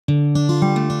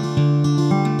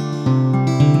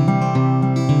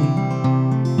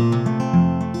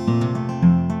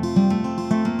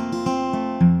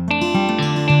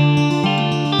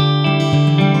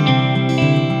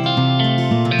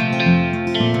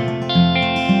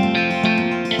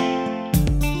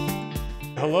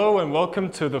welcome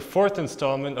to the fourth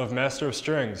installment of Master of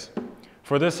Strings.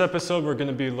 For this episode, we're going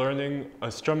to be learning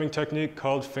a strumming technique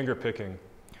called finger picking.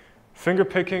 Finger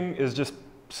picking is just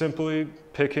simply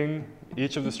picking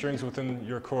each of the strings within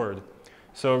your chord.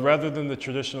 So rather than the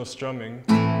traditional strumming,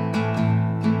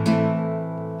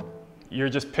 you're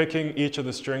just picking each of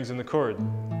the strings in the chord.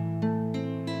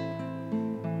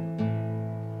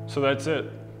 So that's it.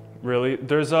 Really,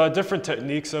 there's different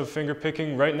techniques of finger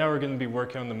picking. Right now we're going to be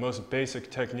working on the most basic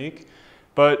technique,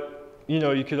 but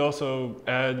you could also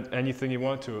add anything you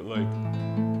want to it, like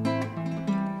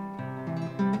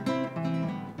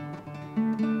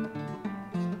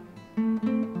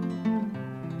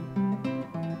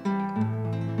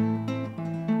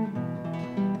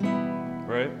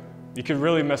right? You could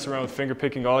really mess around with finger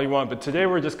picking all you want, but today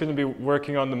we're just going to be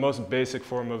working on the most basic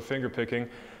form of finger picking,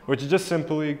 which is just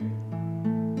simply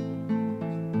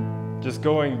just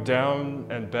going down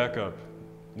and back up.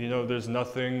 There's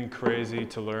nothing crazy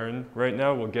to learn right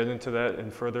now. We'll get into that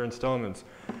in further installments.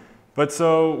 But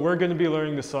so we're going to be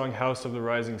learning the song House of the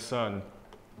Rising Sun.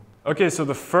 Okay, so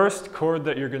the first chord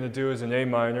that you're going to do is an A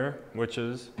minor, which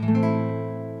is,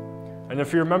 and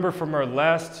if you remember from our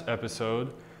last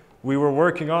episode, we were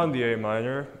working on the A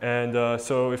minor, and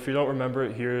so if you don't remember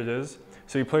it, here it is.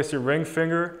 So you place your ring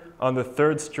finger on the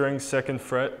 3rd string, 2nd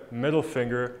fret, middle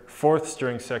finger, 4th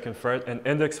string, 2nd fret, and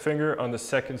index finger on the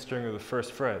 2nd string of the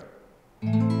 1st fret.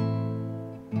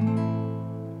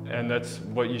 And that's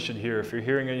what you should hear. If you're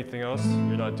hearing anything else,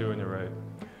 you're not doing it right.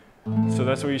 So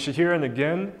that's what you should hear, and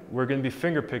again, we're going to be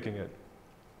finger picking it.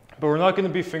 But we're not going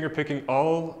to be finger picking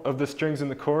all of the strings in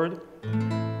the chord.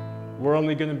 We're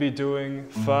only going to be doing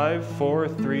 5, 4,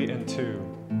 3, and 2.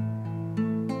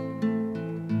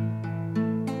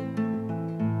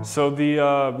 So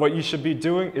what you should be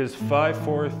doing is 5,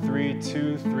 4, 3,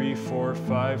 2, 3, 4,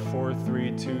 5, 4,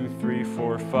 3, 2, 3,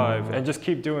 4, 5, and just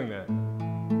keep doing that.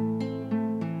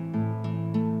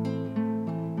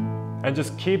 And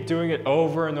just keep doing it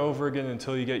over and over again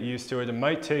until you get used to it. It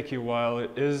might take you a while.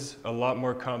 It is a lot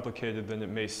more complicated than it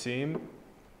may seem.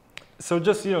 So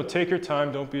just take your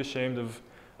time. Don't be ashamed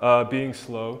of being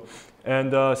slow.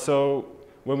 And so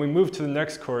when we move to the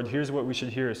next chord, here's what we should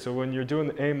hear. So when you're doing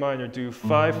the A minor, do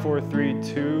 5, 4, 3,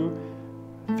 2,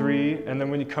 3, and then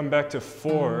when you come back to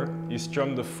 4, you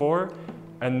strum the 4,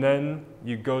 and then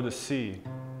you go to C.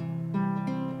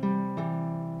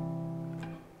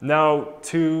 Now,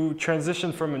 to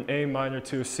transition from an A minor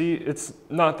to a C, it's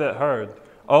not that hard.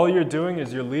 All you're doing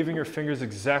is you're leaving your fingers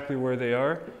exactly where they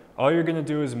are. All you're going to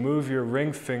do is move your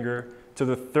ring finger to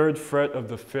the 3rd fret of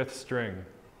the 5th string.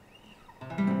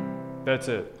 That's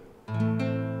it.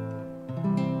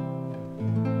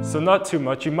 So not too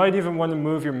much. You might even want to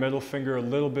move your middle finger a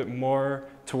little bit more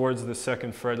towards the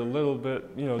 2nd fret, a little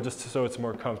bit, just so it's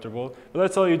more comfortable. But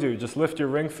that's all you do. Just lift your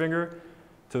ring finger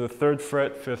to the 3rd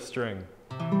fret, 5th string.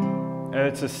 And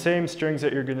it's the same strings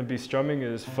that you're going to be strumming.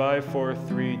 It is 5, 4,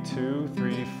 3, 2,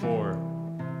 3, 4.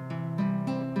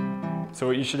 So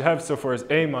what you should have so far is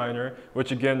A minor,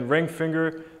 which again, ring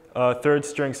finger, 3rd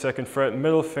string, 2nd fret,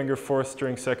 middle finger, 4th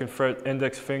string, 2nd fret,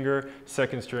 index finger,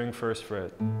 2nd string, 1st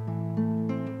fret.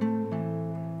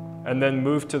 And then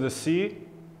move to the C.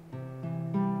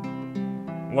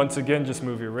 Once again, just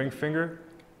move your ring finger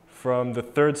from the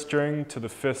 3rd string to the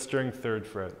 5th string, 3rd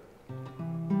fret.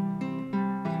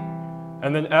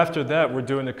 And then after that, we're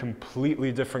doing a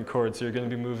completely different chord, so you're going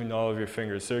to be moving all of your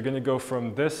fingers. So you're going to go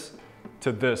from this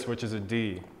to this, which is a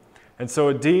D. And so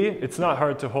a D, it's not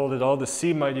hard to hold at all. The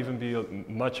C might even be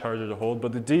much harder to hold,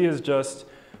 but the D is just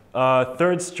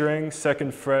 3rd string,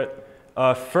 2nd fret,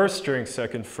 1st string,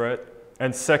 2nd fret,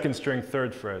 and 2nd string,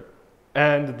 3rd fret.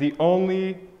 And the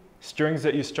only strings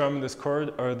that you strum in this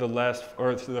chord are the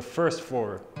first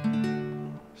 4.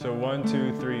 So 1,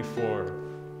 2, 3, 4.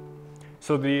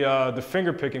 So the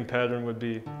finger picking pattern would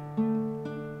be,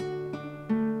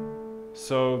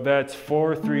 so that's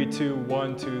 4, 3, 2,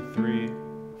 1, 2, 3,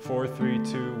 4, 3,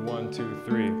 2, 1, 2,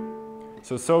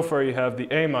 3. So far you have the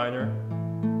A minor,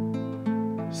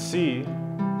 C,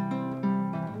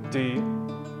 D.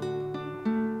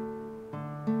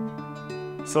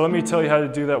 So let me tell you how to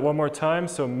do that one more time.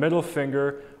 So middle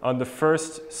finger on the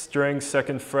 1st string,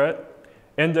 2nd fret,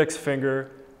 index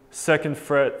finger, 2nd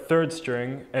fret, 3rd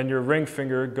string, and your ring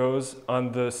finger goes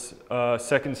on this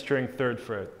 2nd string, 3rd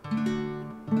fret.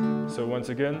 So once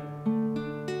again.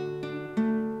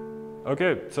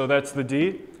 Okay, so that's the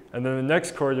D. And then the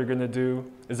next chord you're going to do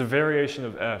is a variation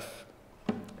of F.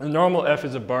 The normal F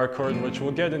is a bar chord, which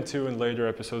we'll get into in later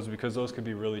episodes because those could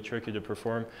be really tricky to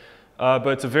perform. But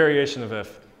it's a variation of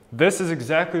F. This is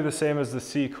exactly the same as the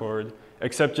C chord,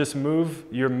 except just move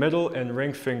your middle and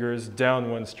ring fingers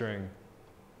down one string.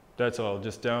 That's all,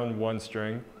 just down one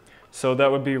string. So that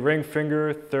would be ring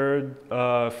finger,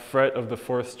 3rd fret of the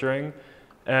 4th string,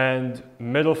 and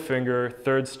middle finger,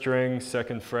 3rd string,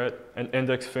 2nd fret, and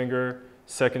index finger,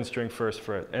 2nd string, 1st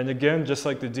fret. And again, just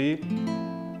like the D,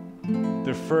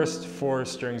 the first 4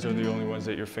 strings are the only ones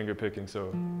that you're finger picking.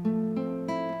 So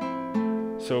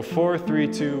 4, 3,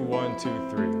 2, 1, 2,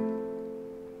 3.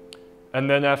 And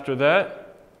then after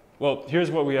that, well, here's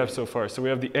what we have so far. So we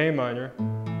have the A minor,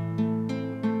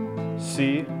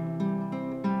 C,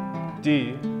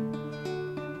 D,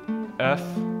 F,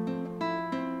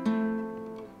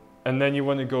 and then you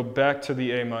want to go back to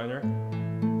the A minor,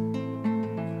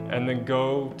 and then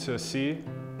go to C,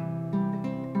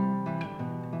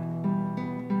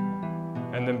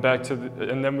 and then back to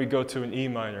and then we go to an E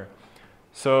minor.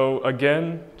 So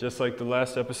again, just like the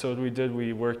last episode we did,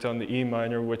 we worked on the E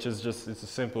minor, which is just, it's the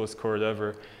simplest chord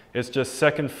ever. It's just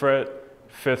 2nd fret,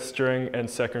 5th string, and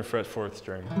 2nd fret, 4th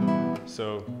string.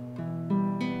 So,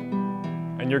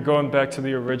 and you're going back to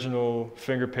the original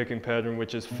finger picking pattern,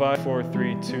 which is 5, 4,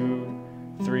 3, 2,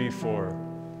 3, 4.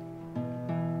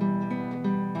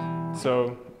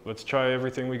 So let's try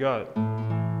everything we got.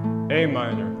 A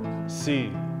minor,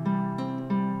 C,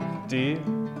 D,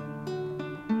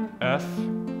 F,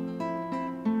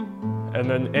 and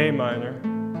then A minor,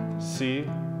 C,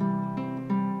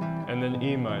 and then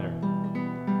E minor.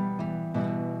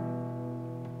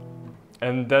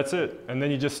 And that's it. And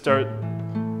then you just start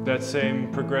that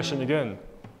same progression again.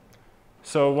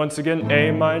 So once again, A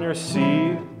minor,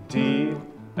 C, D,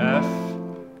 F,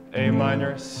 A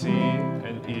minor, C,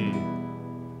 and E.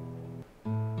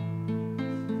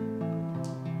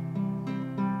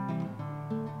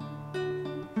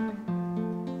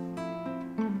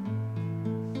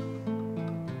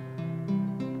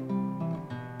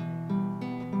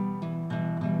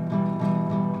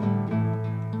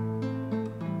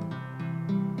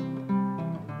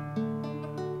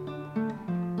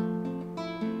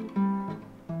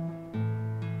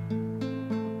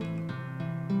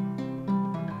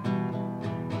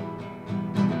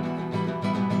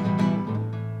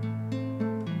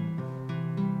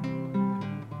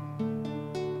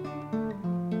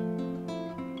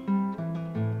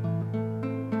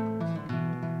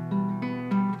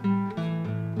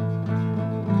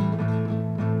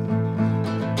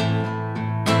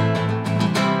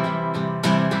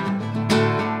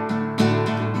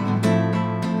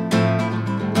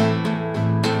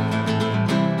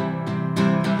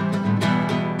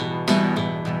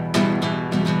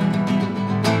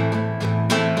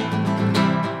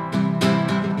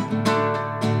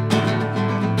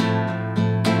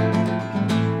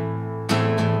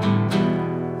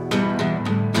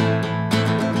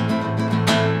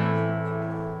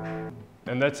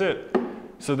 And that's it.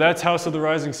 So that's House of the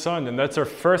Rising Sun, and that's our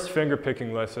first finger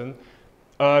picking lesson.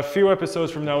 A few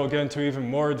episodes from now, we'll get into even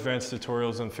more advanced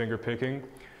tutorials on finger picking.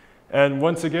 And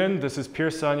once again, this is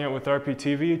Pierce Sanyat with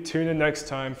RPTV. Tune in next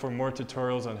time for more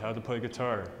tutorials on how to play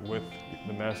guitar with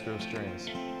the Master of Strings.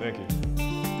 Thank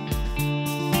you.